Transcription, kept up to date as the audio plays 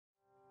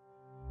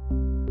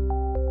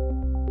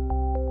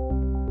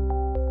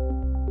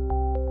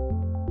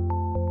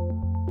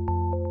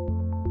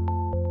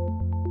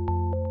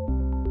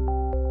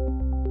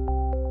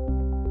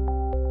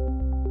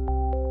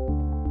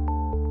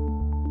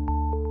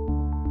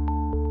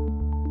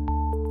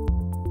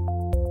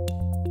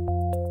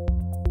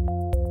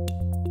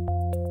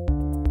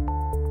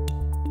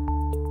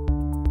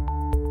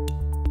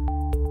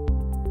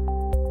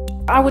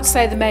I would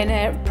say the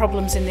main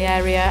problems in the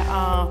area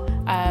are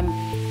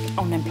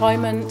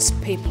unemployment.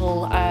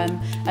 People are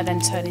then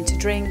turning to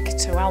drink,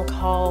 to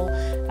alcohol,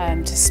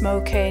 to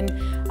smoking.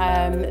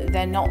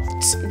 They're not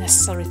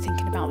necessarily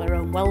thinking about their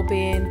own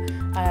well-being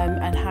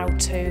and how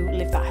to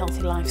live that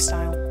healthy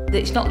lifestyle.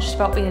 It's not just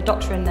about being a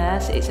doctor and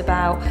nurse, it's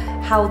about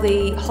how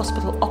the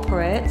hospital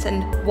operates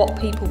and what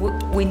people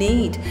we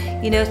need,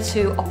 you know,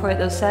 to operate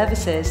those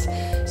services.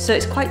 So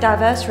it's quite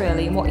diverse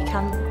really in what you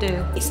can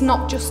do. It's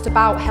not just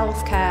about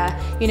healthcare.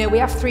 You know, we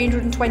have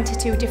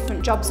 322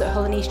 different jobs at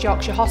Hull and East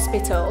Yorkshire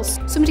hospitals.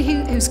 Somebody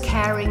who's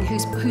caring,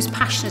 who's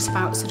passionate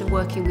about sort of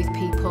working with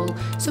people,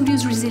 somebody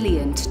who's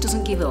resilient,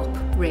 doesn't give up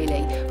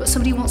really, but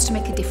somebody who wants to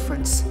make a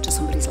difference to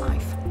somebody's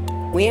life.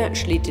 We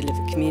actually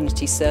deliver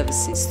community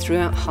services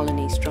throughout Hull and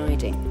East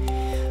Riding.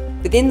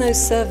 Within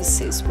those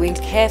services, we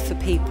care for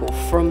people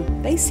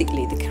from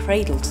basically the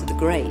cradle to the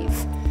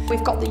grave.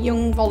 We've got the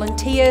young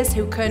volunteers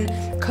who can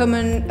come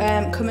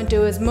and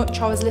do as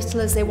much or as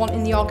little as they want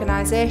in the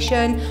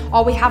organisation,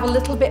 or we have a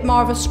little bit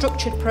more of a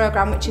structured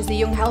programme, which is the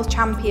Young Health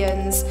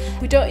Champions.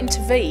 If we don't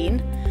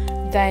intervene,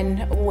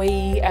 then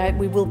we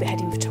will be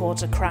heading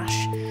towards a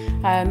crash.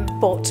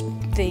 But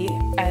the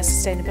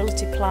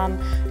sustainability plan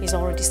is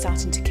already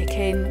starting to kick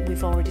in.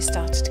 We've already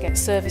started to get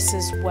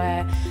services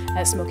where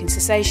smoking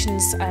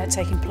cessation's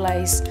taking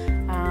place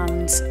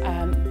and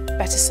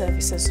better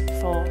services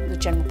for the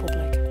general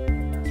public.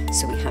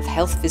 So we have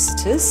health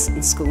visitors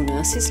and school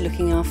nurses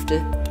looking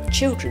after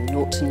children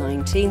 0 to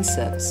 19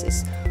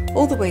 services.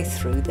 All the way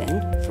through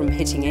then, from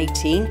hitting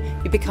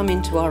 18, you become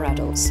into our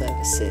adult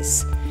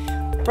services.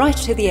 Right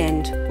to the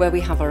end, where we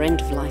have our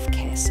end-of-life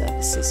care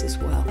services as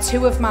well.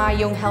 2 of my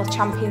Young Health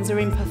Champions are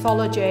in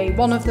pathology.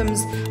 One of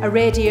them's a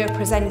radio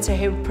presenter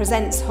who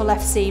presents Hull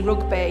FC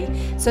Rugby.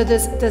 So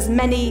there's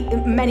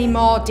many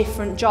more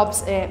different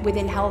jobs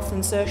within health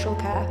and social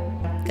care.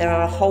 There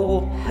are a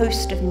whole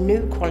host of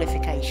new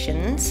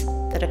qualifications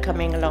that are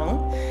coming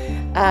along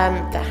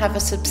that have a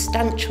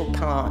substantial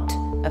part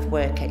of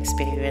work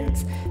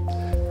experience.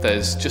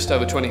 There's just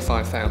over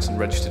 25,000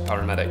 registered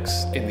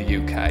paramedics in the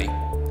UK.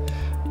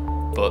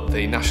 But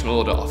the National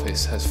Audit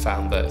Office has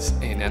found that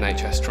in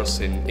NHS trusts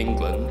in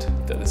England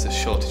that there's a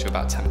shortage of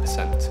about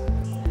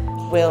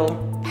 10%. We'll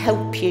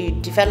help you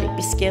develop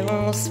your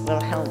skills,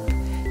 we'll help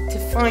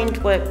to find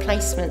work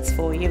placements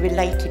for you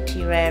related to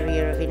your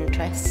area of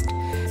interest.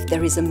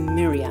 There is a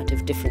myriad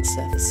of different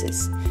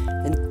services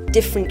and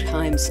different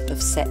kinds of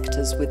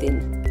sectors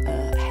within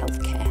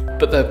healthcare.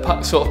 But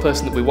the sort of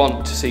person that we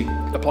want to see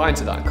applying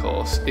to that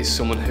course is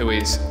someone who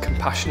is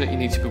compassionate. You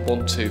need to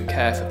want to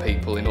care for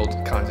people in all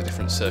kinds of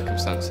different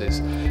circumstances.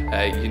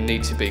 You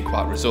need to be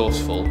quite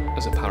resourceful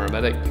as a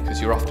paramedic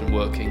because you're often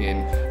working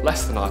in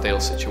less than ideal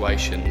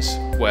situations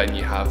when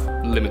you have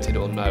limited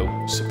or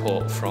no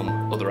support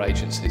from other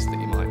agencies that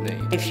you might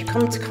need. If you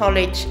come to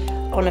college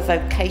on a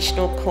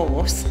vocational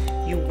course,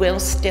 you will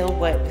still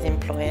work with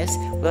employers.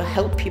 We'll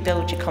help you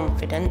build your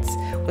confidence.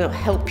 We'll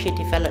help you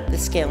develop the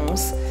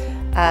skills.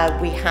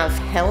 We have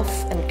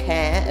health and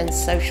care and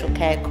social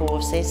care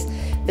courses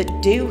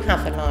that do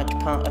have a large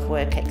part of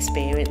work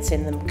experience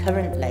in them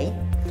currently.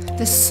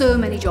 There's so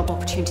many job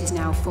opportunities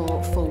now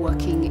for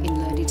working in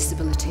learning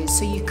disabilities.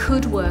 So you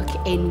could work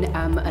in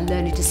a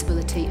learning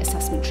disability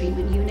assessment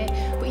treatment unit,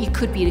 but you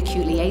could be an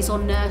acute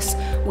liaison nurse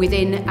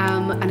within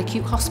an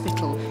acute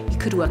hospital. You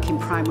could work in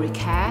primary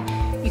care.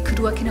 You could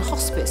work in a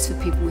hospice for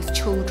people with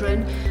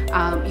children.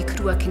 You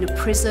could work in a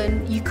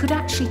prison. You could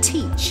actually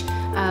teach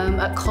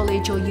at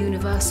college or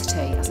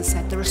university. As I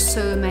said, there are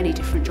so many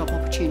different job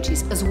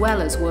opportunities, as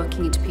well as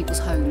working into people's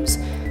homes.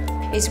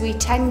 Is we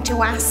tend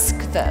to ask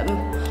them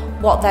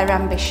what their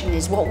ambition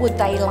is, what would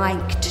they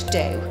like to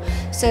do,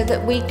 so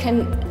that we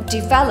can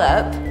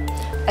develop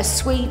a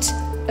suite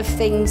of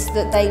things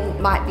that they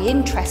might be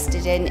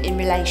interested in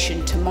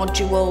relation to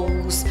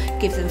modules,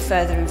 give them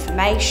further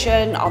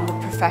information on the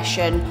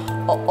profession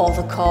or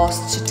the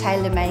course to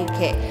tailor make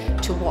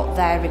it to what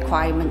their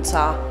requirements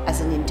are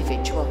as an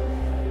individual.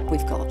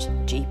 We've got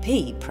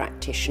GP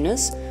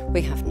practitioners,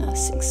 we have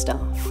nursing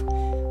staff,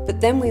 but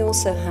then we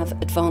also have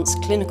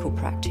advanced clinical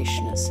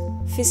practitioners,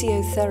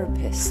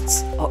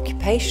 physiotherapists,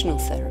 occupational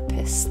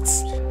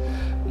therapists.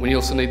 We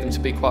also need them to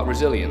be quite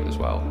resilient as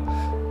well,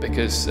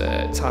 because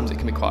at times it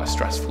can be quite a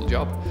stressful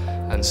job,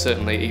 and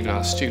certainly even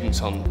our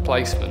students on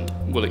placement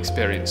will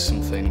experience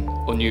something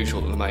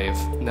unusual that may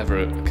have never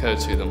occurred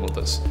to them or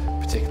that's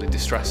particularly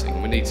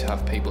distressing. We need to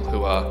have people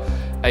who are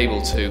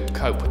able to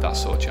cope with that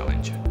sort of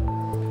challenge.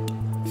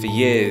 For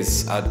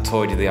years I'd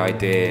toyed with the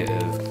idea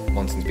of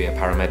wanting to be a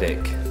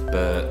paramedic,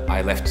 but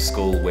I left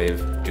school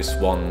with just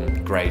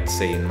 1 grade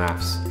C in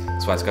maths,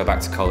 so I had to go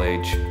back to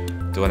college,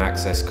 do an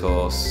access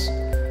course,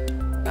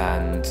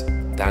 and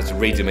then I had to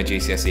redo my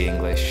GCSE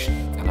English,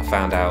 and I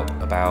found out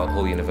about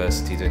Hull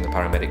University doing the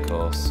paramedic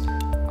course,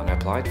 and I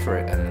applied for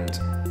it, and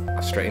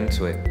I'm straight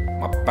into it.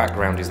 My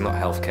background is not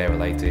healthcare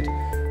related,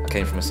 I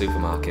came from a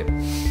supermarket.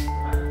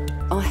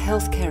 Our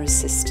healthcare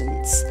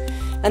assistants,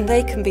 and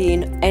they can be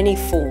in any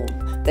form.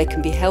 They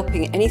can be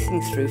helping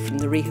anything through from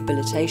the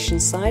rehabilitation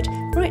side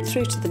right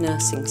through to the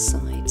nursing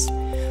side.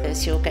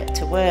 workers, you'll get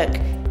to work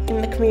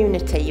in the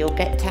community, you'll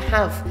get to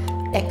have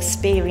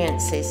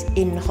experiences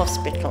in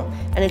hospital,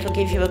 and it'll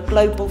give you a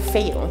global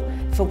feel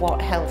for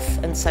what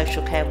health and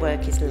social care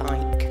work is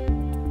like.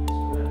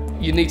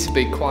 You need to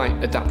be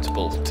quite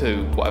adaptable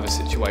to whatever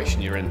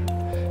situation you're in.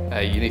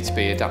 You need to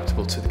be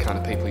adaptable to the kind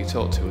of people you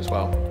talk to as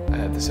well.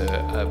 There's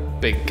a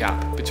big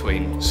gap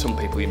between some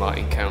people you might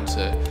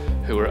encounter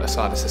who are at a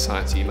side of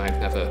society you may have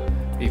never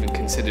even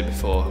considered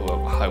before, who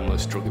are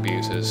homeless, drug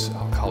abusers,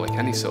 alcoholic,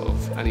 any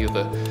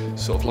other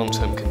sort of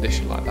long-term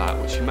condition like that,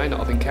 which you may not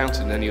have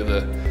encountered in any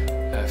other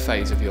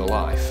phase of your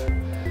life.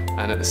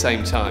 And at the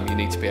same time, you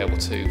need to be able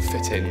to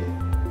fit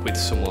in with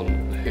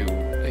someone who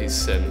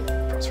is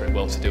perhaps very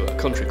well-to-do at a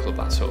country club,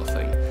 that sort of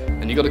thing.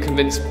 And you've got to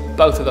convince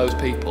both of those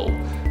people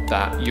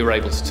that you're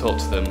able to talk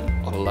to them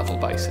on a level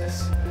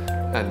basis.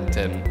 And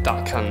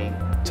that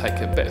can take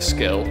a bit of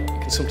skill.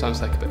 It can sometimes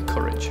take a bit of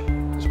courage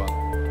as well.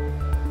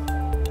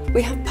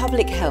 We have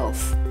public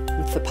health,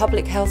 and for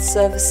public health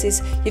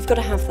services you've got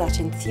to have that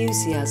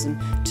enthusiasm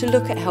to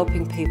look at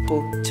helping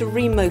people to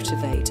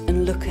re-motivate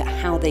and look at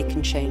how they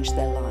can change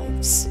their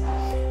lives.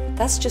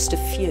 That's just a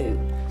few.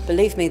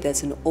 Believe me,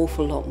 there's an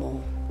awful lot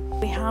more.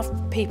 We have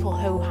people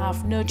who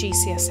have no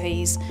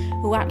GCSEs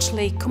who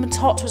actually come and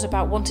talk to us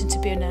about wanting to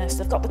be a nurse.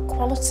 They've got the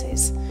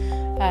qualities.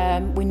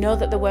 We know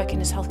that they're working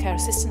as healthcare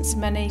assistants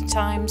many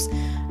times,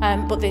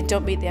 but they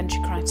don't meet the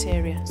entry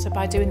criteria. So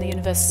by doing the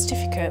university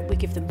certificate, we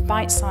give them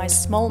bite-sized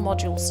small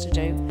modules to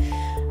do,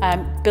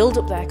 build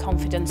up their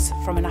confidence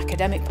from an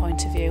academic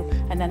point of view,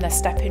 and then they're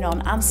stepping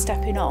on and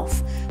stepping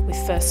off with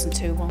first and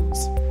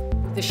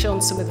 2-1s. They've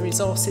shown some of the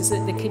resources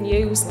that they can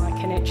use, like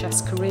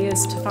NHS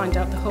Careers, to find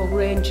out the whole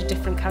range of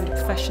different kind of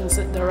professions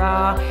that there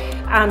are,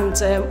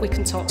 and we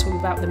can talk to them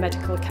about the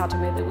medical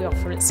academy that we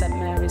offer at St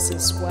Mary's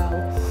as well.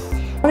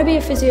 I want to be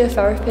a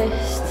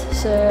physiotherapist,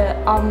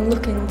 so I'm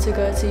looking to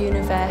go to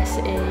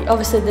university.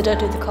 Obviously they don't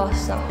do the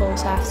courses at home,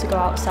 so I have to go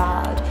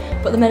outside,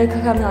 but the medical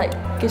academy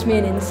gives me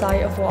an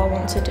insight of what I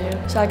want to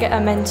do. So I get a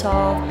mentor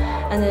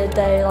and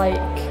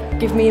they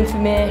give me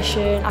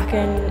information. I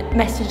can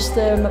message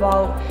them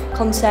about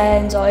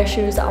concerns or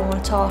issues that I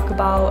want to talk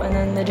about, and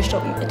then they just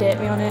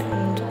update me on it,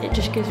 and it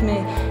just gives me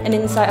an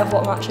insight of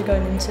what I'm actually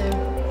going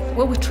into.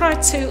 Well, we try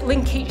to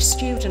link each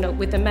student up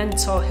with a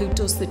mentor who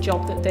does the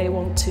job that they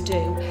want to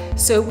do.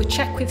 So we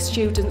check with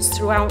students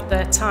throughout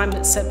their time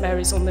at St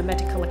Mary's on the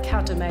Medical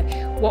Academy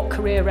what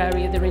career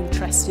area they're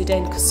interested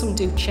in, because some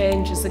do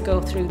change as they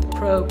go through the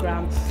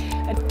programme.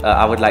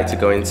 I would like to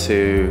go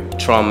into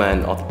trauma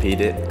and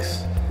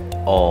orthopaedics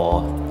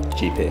or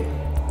GP.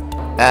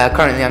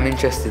 Currently I'm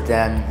interested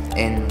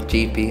in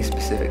GP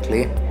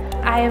specifically.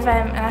 I have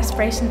an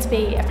aspiration to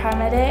be a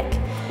paramedic,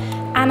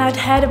 and I'd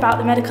heard about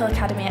the Medical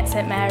Academy at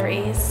St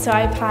Mary's, so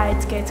I applied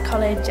to go to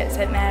college at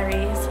St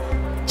Mary's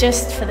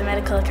just for the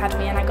Medical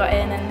Academy, and I got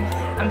in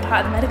and I'm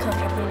part of the Medical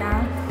Academy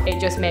now.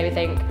 It just made me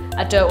think,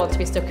 I don't want to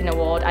be stuck in a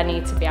ward, I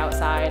need to be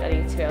outside, I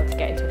need to be able to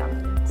get into an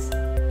ambulance.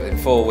 In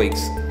 4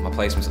 weeks, my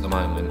placements at the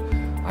moment,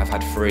 I've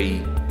had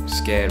 3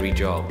 scary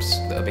jobs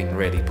that have been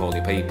really poorly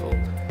people,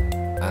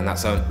 and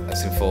that's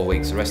in 4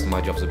 weeks. The rest of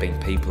my jobs have been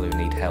people who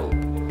need help.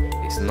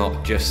 It's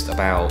not just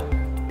about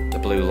the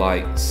blue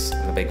lights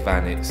and the big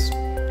van, it's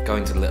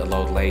going to the little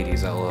old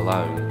ladies all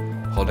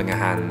alone, holding a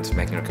hand,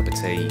 making her a cup of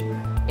tea.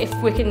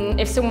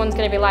 If someone's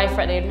going to be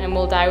life-threatening and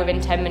will die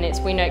within 10 minutes,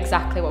 we know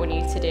exactly what we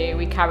need to do.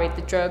 We carry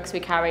the drugs, we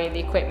carry the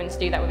equipment to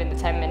do that within the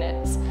 10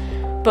 minutes.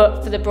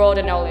 But for the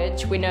broader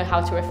knowledge, we know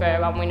how to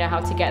refer and we know how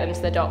to get them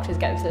to the doctors,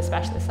 get them to the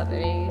specialists that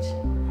they need.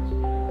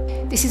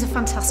 This is a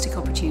fantastic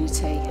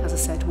opportunity, as I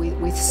said,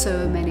 with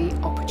so many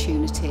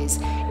opportunities.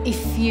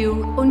 If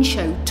you're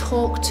unsure,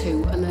 talk to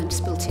a learning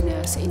disability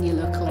nurse in your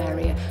local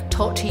area,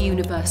 talk to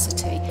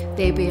university,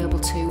 they'll be able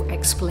to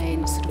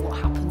explain sort of what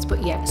happens.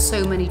 But yeah,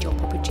 so many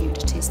job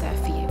opportunities there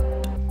for you.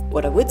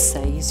 What I would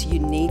say is you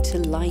need to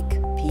like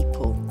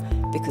people,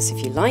 because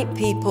if you like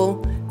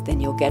people, then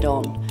you'll get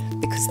on,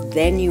 because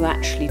then you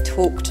actually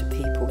talk to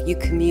people, you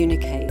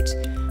communicate.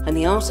 And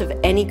the art of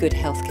any good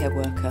healthcare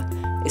worker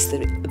is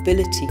the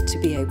ability to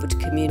be able to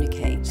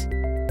communicate.